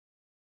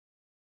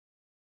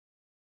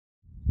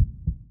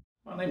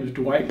My name is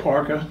Dwight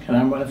Parker, and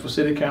I'm running for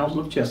City Council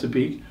of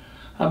Chesapeake.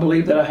 I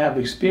believe that I have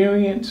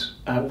experience.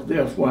 I was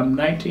there from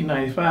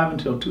 1995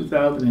 until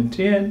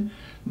 2010.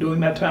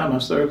 During that time, I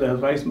served as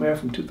vice mayor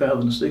from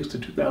 2006 to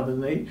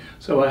 2008.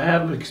 So I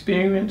have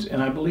experience,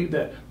 and I believe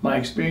that my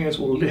experience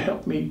will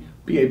help me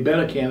be a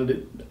better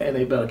candidate and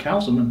a better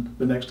councilman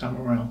the next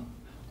time around.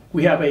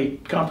 We have a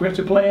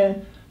comprehensive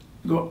plan.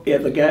 Go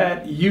as a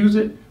guide, use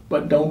it,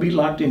 but don't be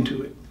locked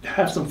into it.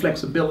 Have some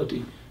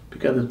flexibility,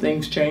 because if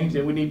things change,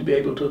 then we need to be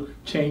able to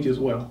change as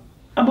well.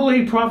 I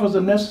believe proffers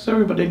are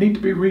necessary, but they need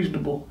to be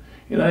reasonable.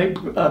 You know, they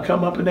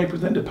come up and they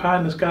present the pie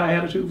in the sky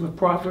attitude with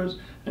proffers,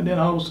 and then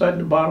all of a sudden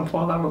the bottom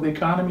fall out of the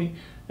economy,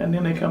 and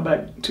then they come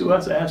back to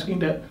us asking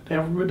that they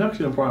have a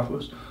reduction in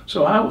proffers.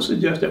 So I would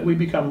suggest that we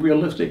become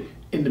realistic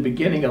in the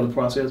beginning of the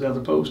process as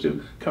opposed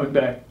to coming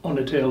back on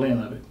the tail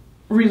end of it.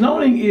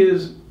 Rezoning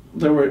is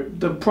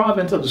the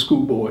province of the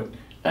school board,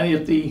 and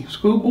if the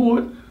school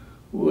board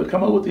would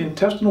come up with the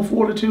intestinal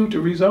fortitude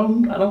to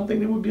rezone, I don't think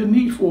there would be a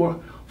need for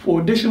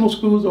additional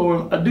schools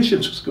or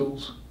additions to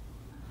schools.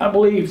 I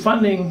believe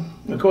funding,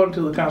 according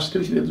to the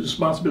Constitution, is the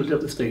responsibility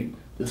of the state.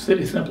 The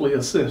city simply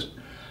assists.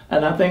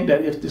 And I think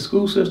that if the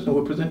school system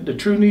would present the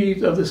true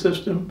needs of the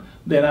system,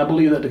 then I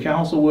believe that the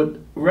council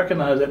would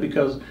recognize that,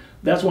 because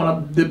that's one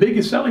of the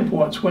biggest selling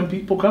points when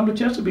people come to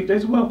Chesapeake. They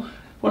say, well,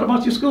 what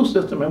about your school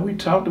system? And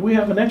we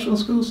have an excellent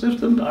school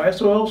system. Our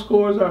SOL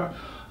scores are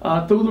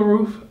through the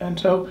roof. And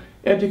so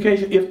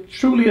education, if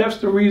truly that's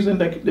the reason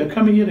that they're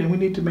coming in, and we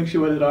need to make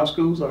sure that our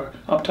schools are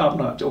up top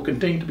notch or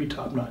continue to be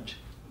top notch.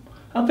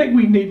 I think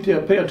we need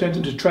to pay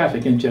attention to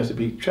traffic in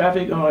Chesapeake.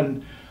 Traffic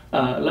on,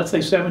 let's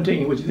say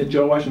 17, which is the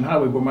George Washington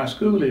Highway where my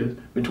school is,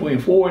 between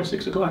 4 and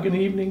 6 o'clock in the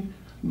evening,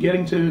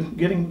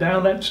 getting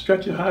down that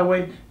stretch of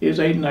highway is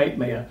a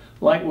nightmare.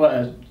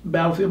 Likewise,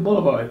 Battlefield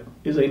Boulevard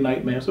is a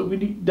nightmare. So we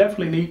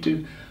definitely need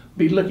to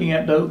be looking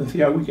at those and see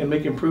how we can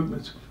make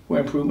improvements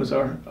where improvements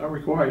are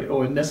required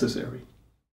or necessary.